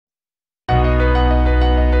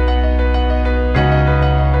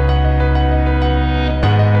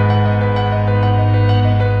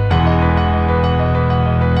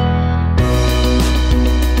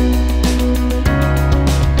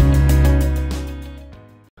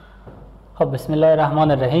خب بسم الله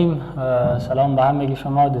الرحمن الرحیم. سلام به همگی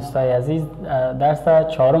شما دوستای عزیز. درس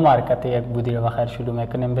چهارم حرکت یک بودی رو بخیر شروع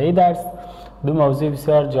میکنیم. به این درس دو موضوع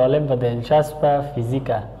بسیار جالب و دلچسب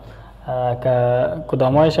فیزیک که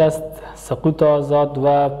کدامایش است سقوط آزاد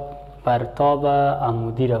و پرتاب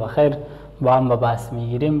عمودی رو بخیر با هم به بحث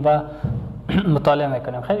میگیریم و مطالعه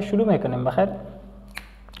میکنیم. خیلی شروع میکنیم بخیر.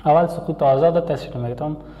 اول سقوط آزاد رو تشریح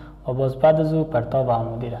میکنم و باز بعد از او پرتاب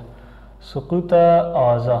عمودی را. سقوط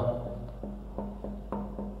آزاد،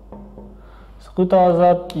 سقوط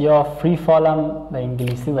آزاد یا فری فال هم به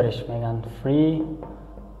انگلیسی برش میگن. فری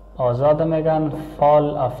آزاد میگن،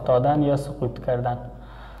 فال افتادن یا سقوط کردن.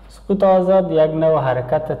 سقوط آزاد یک نوع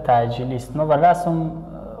حرکت تعجیلی است. ما به رسم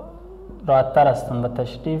راحت تر هستم به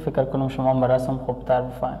تشریح، فکر کنم شما به رسم خوبتر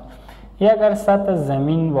بفهمید. اگر سطح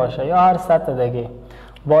زمین باشه یا هر سطح دیگه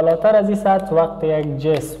بالاتر از این سطح وقت یک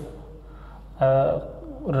جسم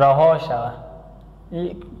رها شود،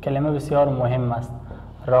 این کلمه بسیار مهم است.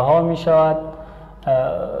 رها می شود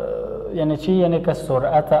یعنی چی؟ یعنی که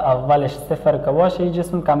سرعت اولش صفر که باشه این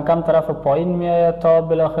جسم کم کم طرف پایین می آید تا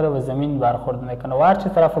بالاخره به زمین برخورد میکنه و هرچی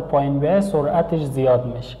طرف پایین بیاید سرعتش زیاد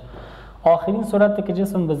میشه. آخرین سرعتی که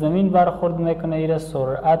جسم به زمین برخورد میکنه ایره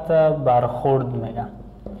سرعت برخورد میگن.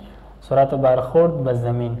 سرعت برخورد به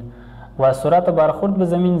زمین و سرعت برخورد به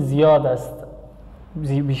زمین زیاد است،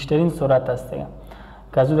 بیشترین سرعت است دیگه.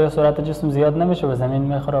 که از اون سرعت جسم زیاد نمیشه به زمین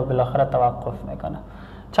میخوره و بالاخره توقف میکنه.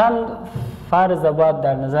 چند فرض باید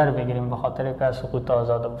در نظر بگیریم به خاطر که سقوط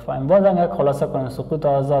آزاد بفهمیم. بازم یک خلاصه کنیم. سقوط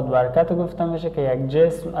آزاد به حرکت گفته میشه که یک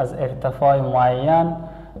جسم از ارتفاع معین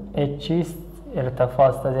چیست؟ ارتفاع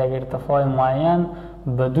است، از یک ارتفاع معین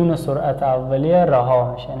بدون سرعت اولیه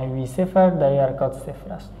رها میشه، یعنی وی صفر در حرکت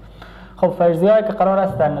صفر است. خب فرضیه هایی که قرار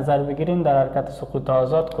است در نظر بگیریم در حرکت سقوط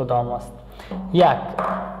آزاد کدام است؟ یک،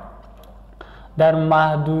 در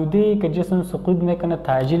محدودی که جسم سقوط میکنه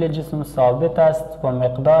تعجیل جسم ثابت است و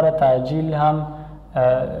مقدار تعجیل هم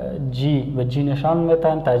جی به جی نشان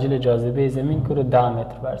میتن. تعجیل جاذبه زمین که رو 10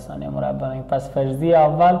 متر بر ثانیه مربع میگیم. پس فرضیه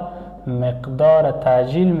اول مقدار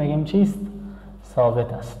تعجیل میگیم چیست؟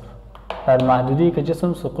 ثابت است. در محدودی که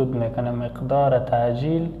جسم سقوط میکنه مقدار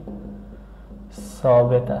تعجیل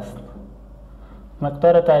ثابت است.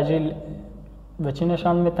 مقدار تعجیل به چی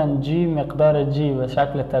نشان میتن؟ جی. مقدار جی به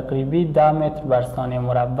شکل تقریبی 10 متر بر ثانیه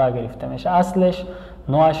مربع گرفته میشه. اصلش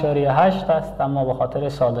 9.8 است، اما به خاطر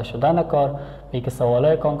ساده شدن کار به که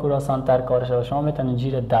سوالای کانکور آسان تر کار شده شما میتونید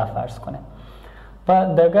جی رو 10 فرض کنید. و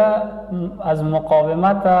دیگه از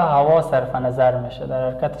مقاومت هوا صرف نظر میشه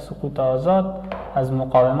در حرکت سقوط آزاد. از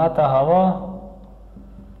مقاومت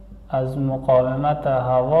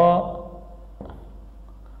هوا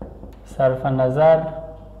صرف نظر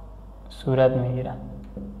صورت میگیرن.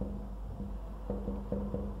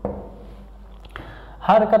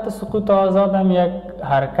 حرکت سقوط آزاد هم یک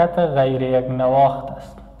حرکت غیر یک نواخت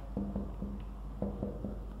است.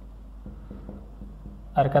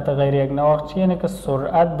 حرکت غیر یک نواخت چیه؟ یعنی که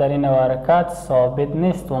سرعت در این حرکت ثابت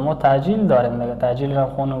نیست و ما تعجیل داریم دیگه. تعجیل را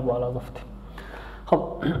خون بالا گفتیم. خب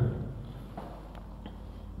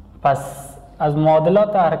پس از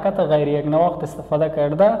معادلات حرکت غیر یک نواخت استفاده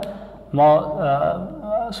کرده ما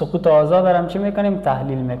سقوط آزاد را هم چی میکنیم؟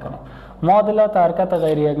 تحلیل میکنیم. معادلات حرکت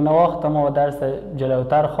غیر یک نواخت ما درس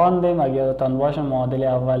جلوتر خواندیم. اگر یادتان باشه معادله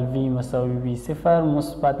اول وی مساوی وی صفر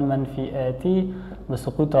مثبت منفی ایتی به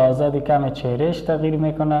سقوط آزاد کم چهرهش تغییر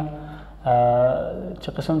میکنه.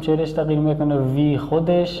 چه قسم چهرهش تغییر میکنه؟ وی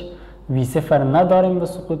خودش وی صفر نداریم به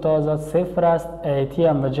سقوط آزاد صفر است. ایتی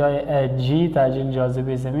هم به جای جی تعجیل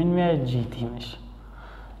جاذبه زمین میاد جی تی میشه.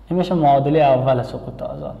 این میشه معادله اول سقوط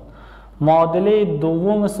آزاد. معادله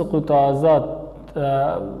دوم سقوط آزاد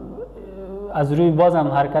از روی بازم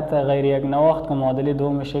حرکت غیر یک نواخت که معادله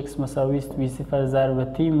دومش x مساوی است وی صفر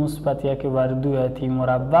ضرب تی مثبت 1 بر 2 تی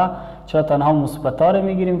مربع. چرا تنها مثبت ها رو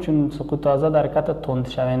میگیریم؟ چون سقوط آزاد حرکت تند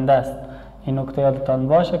شونده است. این نکته یادتان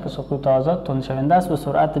باشه که سقوط آزاد تند شونده است و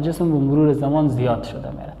سرعت جسم به مرور زمان زیاد شده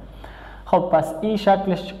میره. خب پس این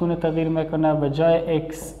شکلش چگونه تغییر میکنه؟ به جای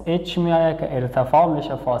x h میآید که ارتفاع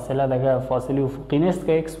میشه. فاصله دیگه فاصله افقی نیست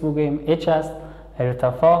که x بگیم، h است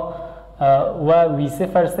ارتفاع. و وی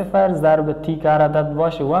صفر صفر ضرب تی که هر عدد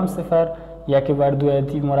باشه و هم صفر 1 بر 2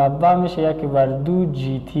 تی مربع میشه 1 بر 2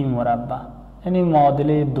 جی تی مربع. یعنی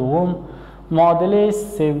معادله دوم. معادله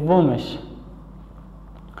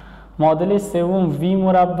سوم وی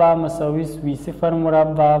مربع مساوی است وی صفر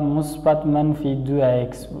مربع مثبت منفی 2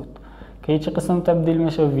 x بود که چه قسم تبدیل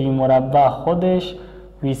میشه؟ وی مربع خودش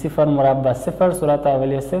وی صفر مربع صفر سرعت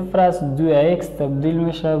اولیه صفر است 2x تبدیل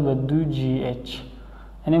میشه به 2gh،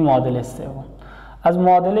 یعنی معادله سوم. از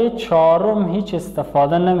معادله چهارم هیچ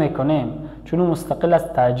استفاده نمی کنیم چون مستقل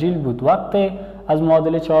از تعجیل بود. وقتی از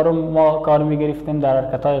معادله چهارم ما کار میگرفتیم در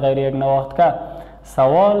حرکت‌های غیر یک نواخت که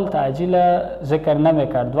سوال تعجیل ذکر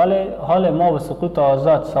نمیکرد، ولی حال ما به سقوط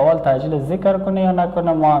آزاد سوال تعجیل ذکر کنه یا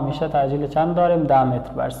نکنه، ما همیشه تعجیل چند داریم؟ 10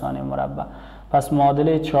 متر بر ثانیه مربع. پس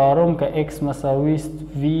معادله چهارم که x مساوی است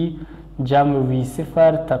v جمع v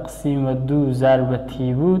صفر تقسیم 2 ضرب t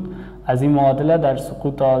بود، از این معادله در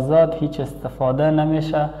سقوط آزاد هیچ استفاده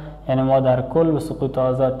نمیشه. یعنی ما در کل به سقوط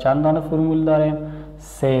آزاد چند دانه فرمول داریم؟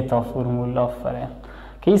 3 تا فرمول. آفرین.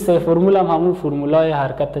 که این 3 فرمول هم همون فرمولای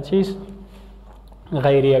حرکت چیست؟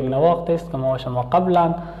 غیر یک نواخت است که ما شما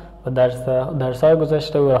قبلا و درس‌های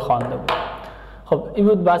گذشته او را خوانده بود. خب این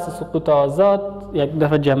بود بحث سقوط آزاد. یک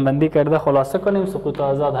دفعه جنبندی کرده خلاصه کنیم. سقوط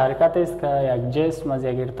آزاد حرکت است که یک جسم از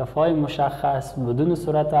یک ارتفاع مشخص بدون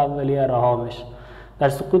سرعت اولیه رها میشه. در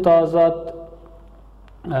سقوط آزاد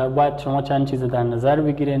باید شما چند چیز در نظر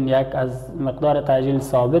بگیرین. یک، از مقدار تعجیل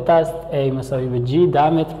ثابت است A مساوی به G 10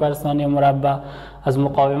 متر بر ثانیه مربع. از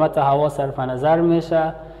مقاومت هوا صرف نظر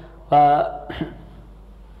میشه و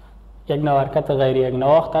یک نوع حرکت غیر یک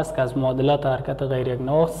نواخت است که از معادلات حرکت غیر یک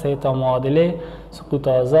نواخت 3 تا معادله سقوط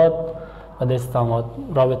آزاد و دست آمد.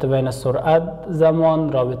 رابطه بین سرعت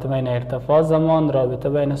زمان، رابطه بین ارتفاع زمان، رابطه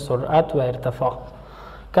بین سرعت و ارتفاع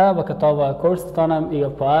که با کتاب کورس تانم ایگه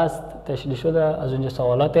پا است تشریح شده. از اونجا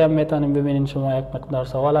سوالاتی هم میتونیم ببینین. شما یک مقدار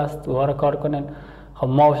سوال است و را کار کنین. خب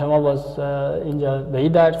ما و شما باز اینجا به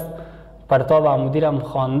این درس پرتاب عمودی را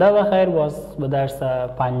خوانده بخیر. باز به درس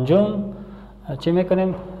پنجم چی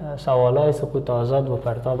میکنیم؟ سوالای سقوط آزاد و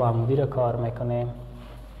پرتاب عمودی را کار میکنیم.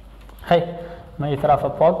 خیلی من این طرف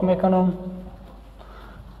پاک میکنم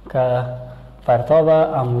که پرتاب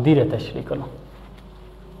عمودی را تشریح کنم.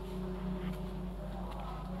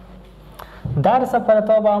 درس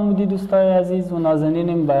پرتاب عمودی دوستای عزیز و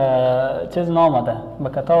نازنینم به چیز نامده، به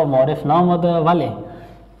کتاب معرف نامده، ولی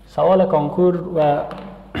سوال کانکور و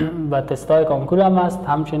به تستای کانکور هم است،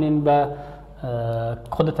 همچنین به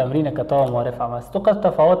خود تمرین کتاب معرف هم است. تو قد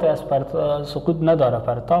تفاوت از سقوط نداره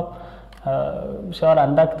پرتاب، بسیار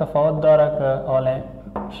اندک تفاوت داره که حال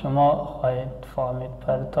شما خواهید فهمید.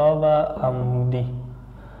 پرتاب عمودی،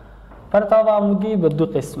 پرتاب عمودی به دو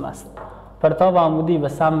قسم است. پرتاب عمودی به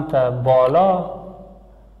سمت بالا،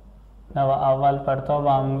 اول پرتاب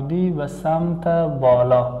عمودی به سمت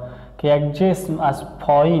بالا که یک جسم از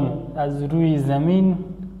پایین از روی زمین،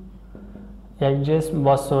 یک جسم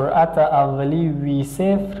با سرعت اولی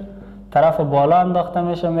v0 طرف بالا انداخته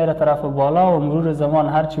میشه، میره طرف بالا و مرور زمان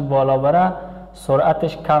هرچی بالا بره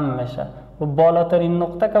سرعتش کم میشه و بالاترین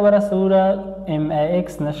نقطه که برسه او را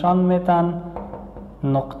MAX نشان میتن،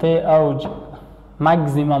 نقطه اوج،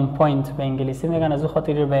 ماکسیمم پوینت به انگلیسی میگن، از او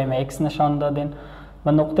خاطر به MAX نشان دادین.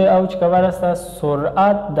 و نقطه اوج که برسه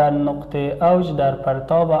سرعت در نقطه اوج در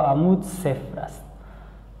پرتاب عمود 0 است.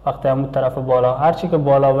 وقتی عمود طرف بالا، هرچی که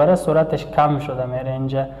بالا بره سرعتش کم شده میره.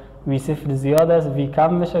 اینجا v0 زیاد است، v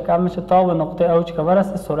کم میشه تا به نقطه اوج که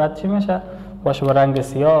برسه سرعت چی میشه؟ باشه به رنگ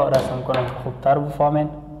سیاه رسم کنم که خوبتر بفهمین.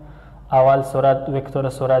 اول سرعت، وکتور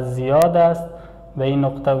سرعت زیاد است، به این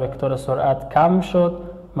نقطه وکتور سرعت کم شد،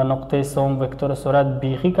 به نقطه سوم وکتور سرعت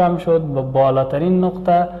بیخی کم شد، به بالاترین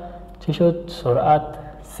نقطه چی شد؟ سرعت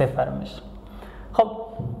 0 میشه. خب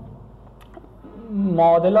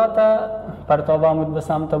معادلات پرتاب عمود به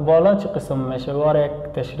سمت بالا چه قسم میشه؟ واره یک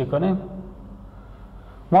تشریح کنیم.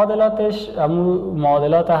 معادلاتش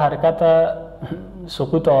معادلات حرکت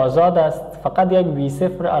سقوط آزاد است، فقط یک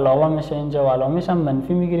v0 علاوه میشه اینجا و علاوه هم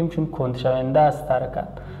منفی میگیریم چون کند شونده است.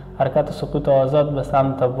 حرکت سقوط آزاد به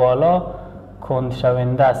سمت بالا کند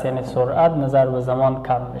شونده است، یعنی سرعت نظر به زمان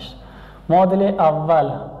کم میشه. معادله اول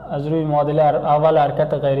از روی معادله اول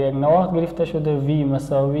حرکت غیر یک نواخت گرفته شده، v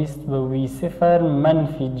مساوی است به v0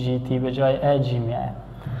 منفی gt به جای g میاد.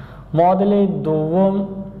 معادله دوم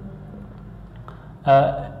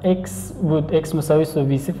x بود، x مساوی است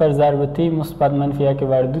به v0 ضرب t مثبت منفی 1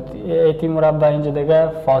 بر 2 t مربع. اینجا دیگه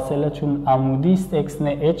فاصله چون عمودی است x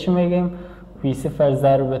نه h میگیم، v0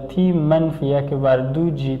 ضرب t منفی 1 بر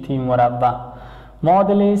 2 gt مربع.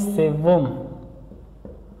 معادله سوم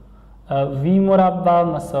v مربع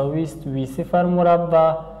مساوی است v0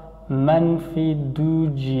 مربع منفی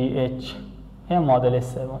 2gh. این معادله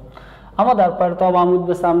سوم. اما در پرتاب عمود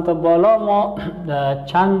به سمت بالا ما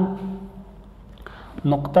چند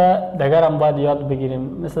نقطه دیگر هم باید یاد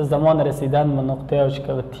بگیریم، مثل زمان رسیدن به نقطه اوج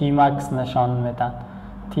که به t max نشان میدن.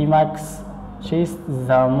 t max چیست؟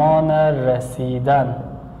 زمان رسیدن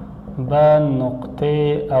به نقطه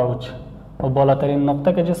اوج و بالاترین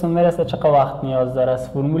نقطه که جسم میرسه چقدر وقت نیاز داره؟ از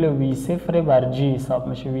فرمول v0 بر g حساب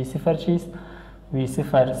میشه. v0 چیست؟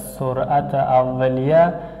 v0 سرعت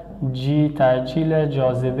اولیه، g تعجیل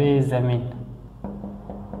جاذبه زمین.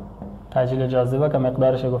 تعجیل جاذبه که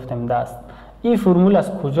مقدارش گفتیم دست. این فرمول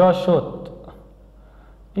از کجا شد؟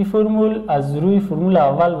 این فرمول از روی فرمول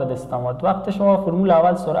اول به دست آمد. وقتی شما فرمول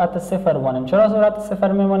اول سرعت صفر مانیم، چرا سرعت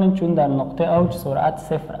صفر میمانیم؟ چون در نقطه اوج سرعت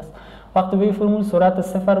صفر است. وقتی به این فرمول سرعت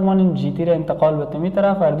صفر مانیم، جی تی را انتقال بتیم این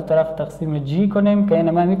طرف، هر دو طرف تقسیم جی کنیم که این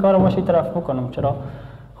من این کارو باشه طرف بکنم. چرا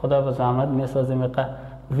خدا به زحمت میسازیم که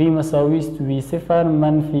وی مساوی است وی صفر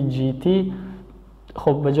منفی جی تی.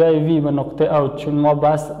 خب به جای وی به نقطه اوج، چون ما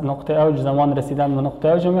بس نقطه اوج زمان رسیدن به نقطه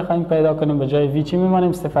اوج میخوایم پیدا کنیم، به جای وی چی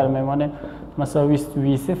میمانیم؟ صفر میمانه. مساوی است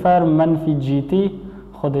وی صفر منفی جی تی،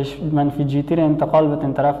 خودش منفی جی تی را انتقال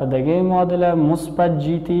بتین طرف دیگه معادله، مثبت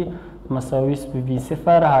جی تی مساوی است وی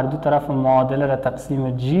صفر، هر دو طرف معادله را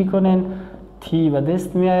تقسیم جی کنین، تی به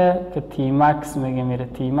دست میایه که تی مکس میگه میره،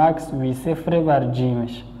 تی مکس وی صفر بر جی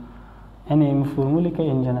میشه. یعنی این فرمولی که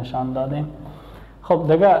اینجا نشان دادیم. خب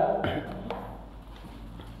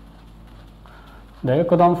دیگه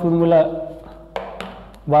کدام فرموله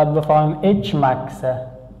باید بفهمیم؟ اچ مکسه.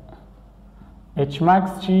 اچ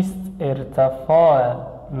مکس چیست؟ ارتفاع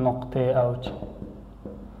نقطه اوج.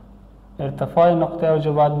 ارتفاع نقطه اوج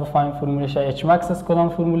باید بفهمیم فرمولش. اچ مکس از کدام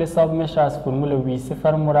فرمول حساب میشه؟ از فرمول وی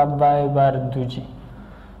صفر مربع بر دو جی.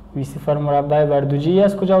 وی صفر مربع بر دو جی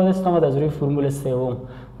از کجا به دست آمد؟ از روی فرمول سوم.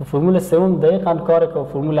 فرمول سوم دقیقاً کاری که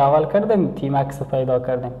فرمول اول کردیم، تی مکس پیدا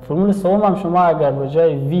کردیم. فرمول سوم هم شما اگر به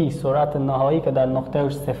جای وی سرعت نهایی که در نقطه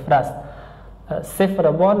اوج صفر است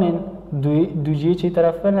صفر بانین، دو جی چی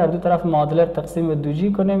طرف برین، هر دو طرف معادله تقسیم به دو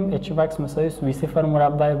جی کنیم، اچ مکس مساوی وی صفر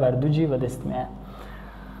مربع بر دو جی به دست میاد.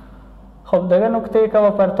 خب دیگه نکته که با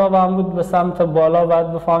پرتاب عمود به سمت بالا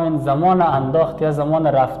باید بفهمین زمان انداخت یا زمان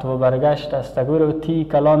رفت و برگشت است. اگر رو تی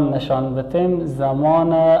کلان نشان بتیم،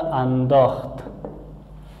 زمان انداخت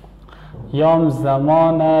یا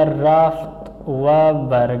زمان رفت و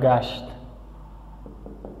برگشت.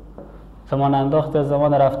 زمان انداخت یا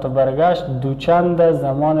زمان رفت و برگشت دوچند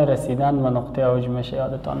زمان رسیدن به نقطه اوج میشه،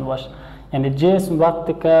 یادتان باشه. یعنی جسم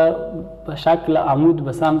وقتی که به شکل عمود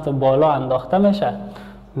به سمت بالا انداخته میشه،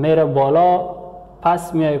 میره بالا،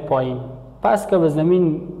 پس میای پایین، پس که به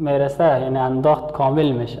زمین میرسه یعنی انداخت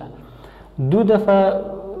کامل میشه. دو دفعه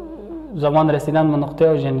زمان رسیدن به نقطه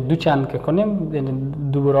اوج، یعنی دو چند که کنیم، یعنی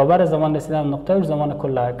دو برابر زمان رسیدن به نقطه اوج زمان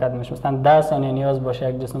کل حرکت میشه. مثلا 10 ثانیه نیاز باشه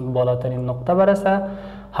یک جسم بالاترین نقطه برسه،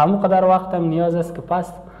 همون قدر وقت هم نیاز است که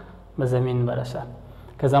پس به زمین برسه.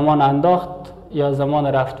 که زمان انداخت یا زمان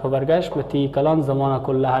رفت و برگشت به تی کلان زمان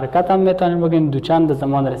کل حرکت هم میتونیم بگیم دو چند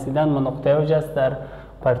زمان رسیدن به نقطه اوج است در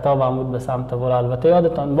پرتاب عمود به سمت بالا. البته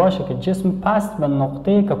یادتان باشه که جسم پس به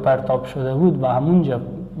نقطه‌ای که پرتاب شده بود به همونجا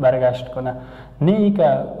برگشت کنه، نه ای که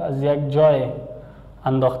از یک جای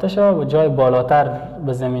انداخته شود و جای بالاتر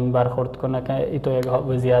به زمین برخورد کنه که ایتو یک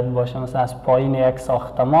وضعیت باشه. مثلا از پایین یک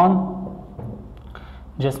ساختمان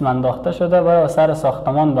جسم انداخته شده و سر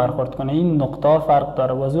ساختمان برخورد کنه، این نقطه فرق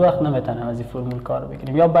داره، و وقت نمیتونیم از این فرمول کار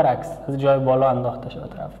بگیریم. یا برعکس از جای بالا انداخته شده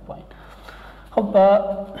طرف پایین. خب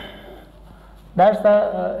درس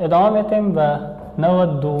ادامه میتیم و نوع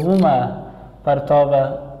دوم پرتاب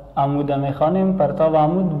عمود میخوانیم. پرتاب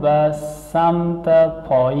عمود به سمت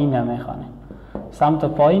پایین میخوانیم. سمت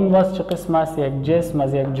پایین باز چه قسم است؟ یک جسم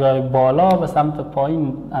از یک جای بالا به سمت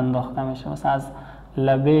پایین انداخته میشه. مثلا از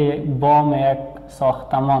لبه بام یک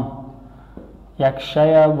ساختمان یک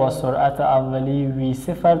شیء با سرعت اولی وی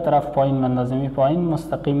صفر طرف پایین مندازیم. پایین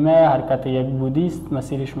مستقیمه، حرکت یک بودی است،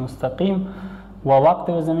 مسیرش مستقیم و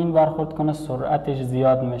وقتی به زمین برخورد کنه سرعتش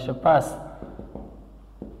زیاد میشه. پس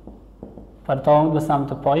پرتاب عمود به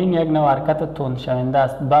سمت پایین یک نوع حرکت تند شونده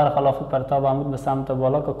است، برخلاف پرتاب عمود به سمت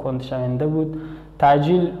بالا که کند شونده بود.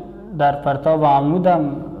 تعجیل در پرتاب عمود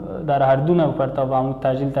هم در هر دو نوع پرتاب عمود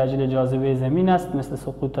تعجیل جاذبه زمین است مثل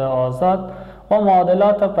سقوط آزاد، و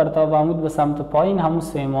معادلات پرتاب عمود به سمت پایین همون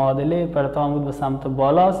سه معادله پرتاب عمود به سمت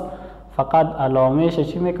بالاست، فقط علامه‌اش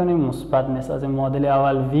چی میکنیم؟ مثبت میسازیم. معادله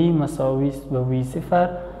اول وی مساوی است به وی صفر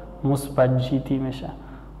مثبت جی تی میشه.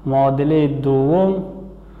 معادله دوم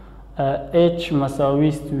اچ مساوی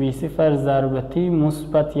است وی صفر ضرب تی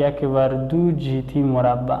مثبت 1 بر 2 جی تی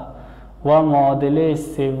مربع. و معادله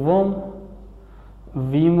سوم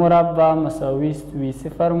وی مربع مساوی است وی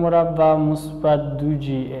صفر مربع مثبت 2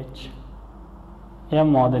 جی اچ. یا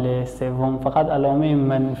معادله سوم فقط علامه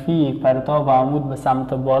منفی پرتاب عمود به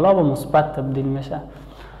سمت بالا و مثبت تبدیل میشه.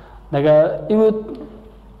 دیگه این بود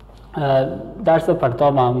درس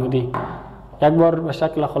پرتاب عمودی. یک بار به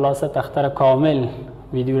شکل خلاصه تختر کامل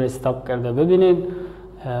ویدیو رو استاپ کرده ببینید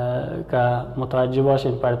که متوجه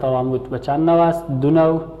باشید پرتاب عمود به چند نوع است. دو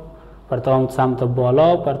نوع: پرتاب عمود سمت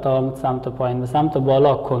بالا، پرتاب عمود سمت پایین. به سمت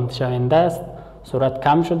بالا کند شونده است، سرعت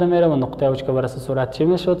کم شده میره و نقطه اوج که برسه سرعت چی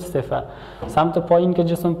میشد؟ صفر. سمت پایین که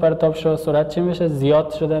جسم پرتاب شد سرعت چی میشه؟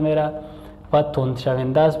 زیاد شده میره و تند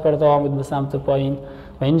شونده است پرتاب عمود به سمت پایین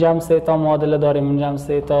و اینجا هم 3 تا معادله داریم، اینجا هم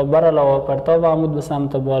 3 تا. بر علاوه پرتاب عمود به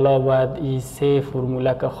سمت بالا باید این 3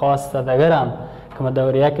 فرموله که خاصه دیگر هم که من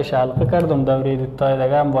دوره یکش حلقه کردم دوره دوتای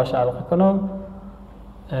دیگر هم باش حلقه کنم،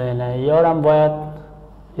 یارم باید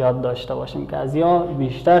یاد داشته باشیم که از یا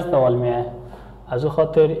بیشتر سوال میه، از او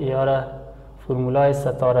خاطر یاره فرمولای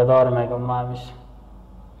ستاره دار میگم. ما همیشه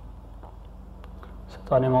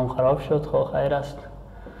ستاره ما خراب شد، خب خیر است.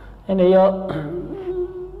 این یا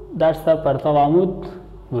درس پرتاب عمود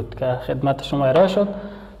بود که خدمت شما ارائه شد.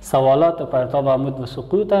 سوالات پرتاب عمود و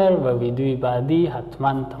سقوط و ویدیوی بعدی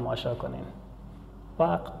حتما تماشا کنین.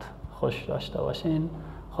 وقت خوش داشته باشین.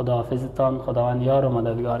 خداحافظتان، خداوند یار و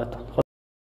مددگارتان.